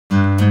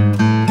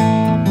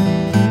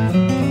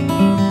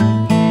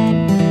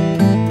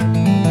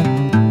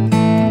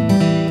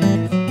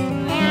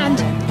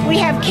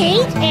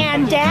Kate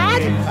and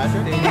Dad,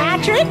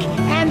 Patrick,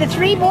 and the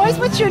three boys.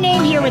 What's your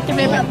name here with the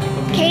ribbon?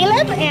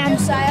 Caleb and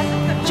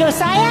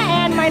Josiah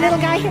and my little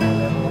guy here,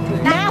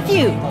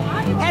 Matthew.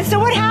 And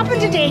so what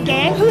happened today,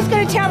 gang? Who's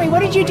going to tell me?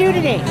 What did you do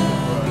today? We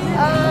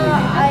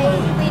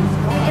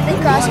did the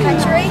cross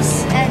country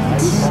race, and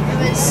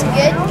it was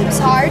good. It was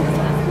hard.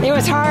 It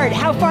was hard.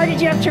 How far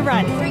did you have to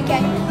run?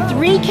 3K.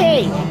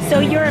 3K. So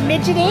you're a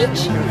midget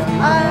age?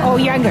 Oh,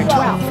 younger,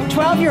 12.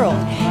 12-year-old.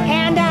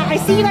 And I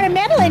see you got a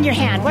medal in your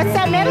hand. What's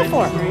that medal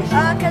for?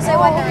 Because I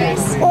won the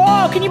race.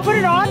 Oh, can you put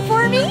it on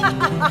for me?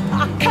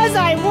 Because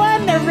I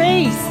won the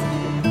race.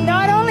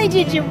 Not only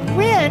did you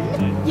win,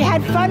 you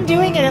had fun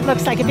doing it. It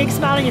looks like a big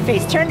smile on your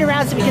face. Turned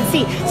around so we can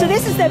see. So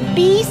this is the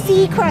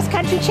BC Cross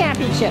Country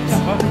Championships.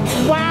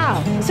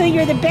 Wow. So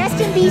you're the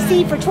best in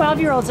BC for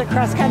 12-year-olds at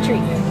cross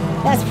country.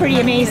 That's pretty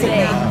amazing.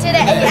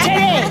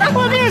 Today.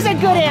 Well, there's a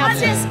good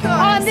answer.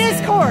 On this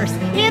course.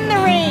 In the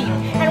rain.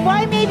 And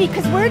why maybe?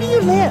 Because where do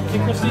you live?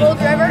 Old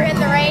River, in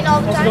the rain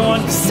all the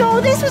time. So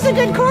this was a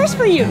good course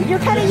for you. You're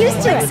kind of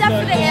used to it. Except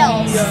for the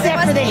hills.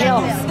 Except for the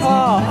hills.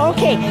 Oh,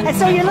 okay. And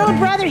so your little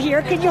brother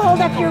here, can you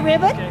hold up your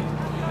ribbon?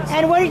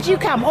 And what did you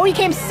come? Oh, you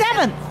came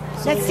 7th.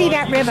 Let's see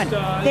that ribbon.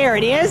 There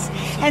it is.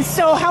 And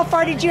so how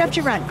far did you have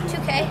to run?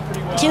 2K.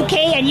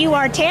 2K, and you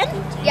are 10?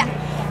 Yeah.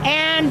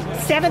 And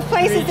 7th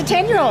place is the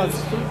 10-year-olds.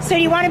 So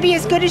do you want to be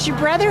as good as your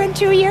brother in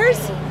 2 years?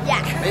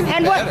 Yeah.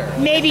 And what?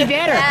 Maybe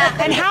better.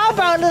 And how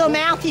about little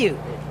Matthew?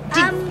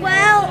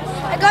 Well,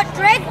 I got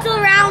dragged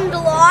around a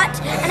lot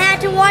and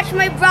had to watch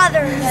my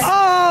brothers.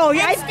 Oh,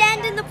 yeah. And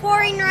stand in the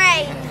pouring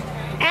rain.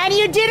 And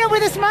you did it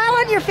with a smile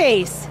on your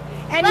face.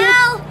 And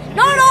well,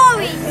 not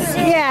always.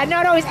 Yeah,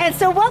 not always. And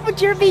so what would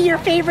be your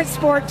favorite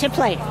sport to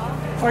play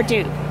or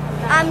do?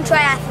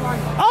 Triathlon.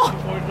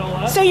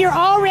 Oh, so you're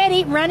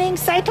already running,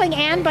 cycling,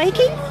 and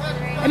biking?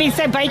 I mean,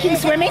 biking,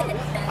 swimming?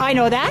 I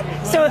know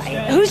that. So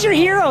who's your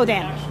hero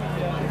then?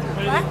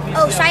 What?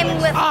 Oh, Simon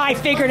Whitfield. Oh, I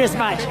figured as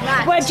much.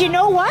 Well, do you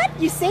know what?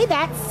 You say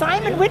that.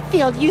 Simon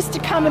Whitfield used to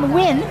come and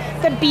win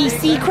the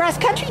BC Cross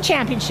Country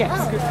Championships.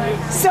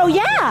 So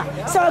yeah,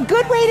 so a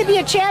good way to be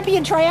a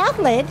champion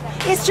triathlete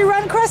is to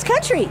run cross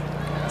country.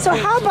 So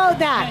how about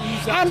that?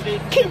 And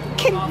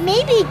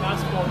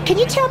can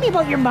you tell me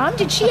about your mom?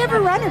 Did she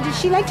ever run, or did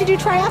she like to do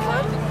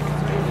triathlon?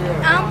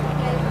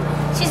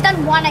 She's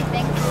done one, I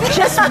think.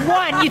 Just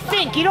one, you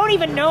think? You don't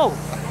even know.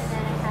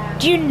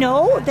 Do you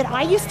know that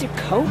I used to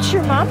coach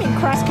your mom in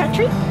cross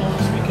country?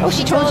 Oh,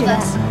 she told you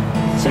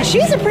that. So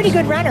she's a pretty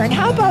good runner. And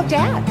how about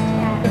Dad?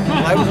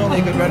 I was only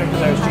a good runner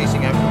because I was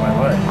chasing after my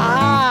wife.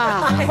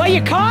 Ah, well,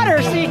 you caught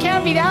her, so you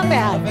can't be that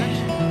bad.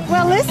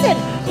 Well, listen,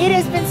 it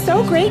has been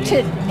so great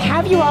to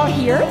have you all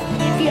here.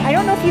 I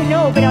don't know if you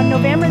know, but on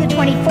November the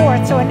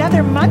 24th, so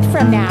another month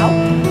from now,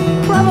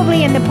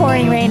 probably in the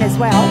pouring rain as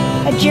well,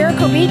 at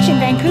Jericho Beach in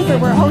Vancouver,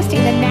 we're hosting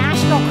the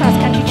National Cross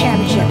Country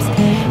Championships.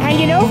 And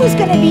you know who's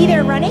going to be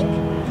there running?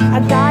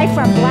 A guy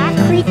from Black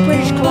Creek,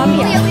 British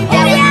Columbia.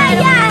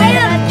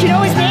 Yeah. Do you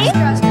know his name?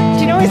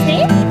 Do you know his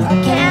name?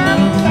 Cam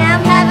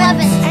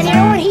Evans. And you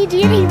know what he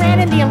did? He ran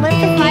in the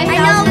Olympic Games. I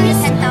know.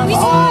 We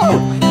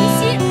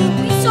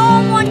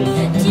saw him on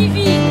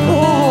TV.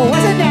 Oh,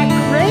 wasn't that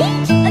great?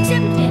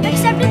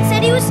 Except it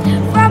said he was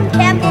from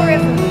Campbell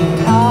River.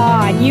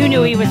 Oh, and you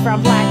knew he was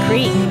from Black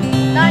Creek.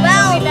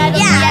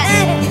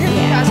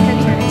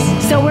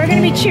 So we're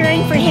going to be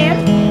cheering for him,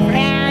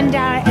 and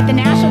at the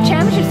National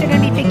Championships, they're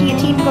going to be picking a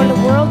team to go to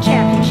the World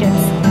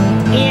Championships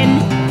in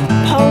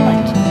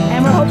Poland.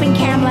 And we're hoping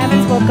Cam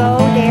Evans will go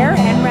there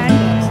and run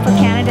for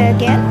Canada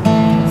again.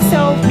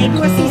 So maybe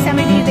we'll see some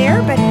of you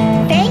there, but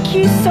thank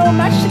you so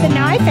much to the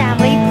Nye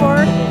family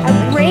for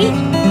a great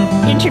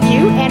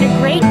interview and a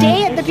great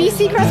day at the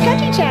BC Cross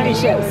Country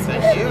Championships.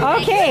 Thank you.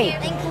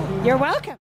 Okay, you're welcome.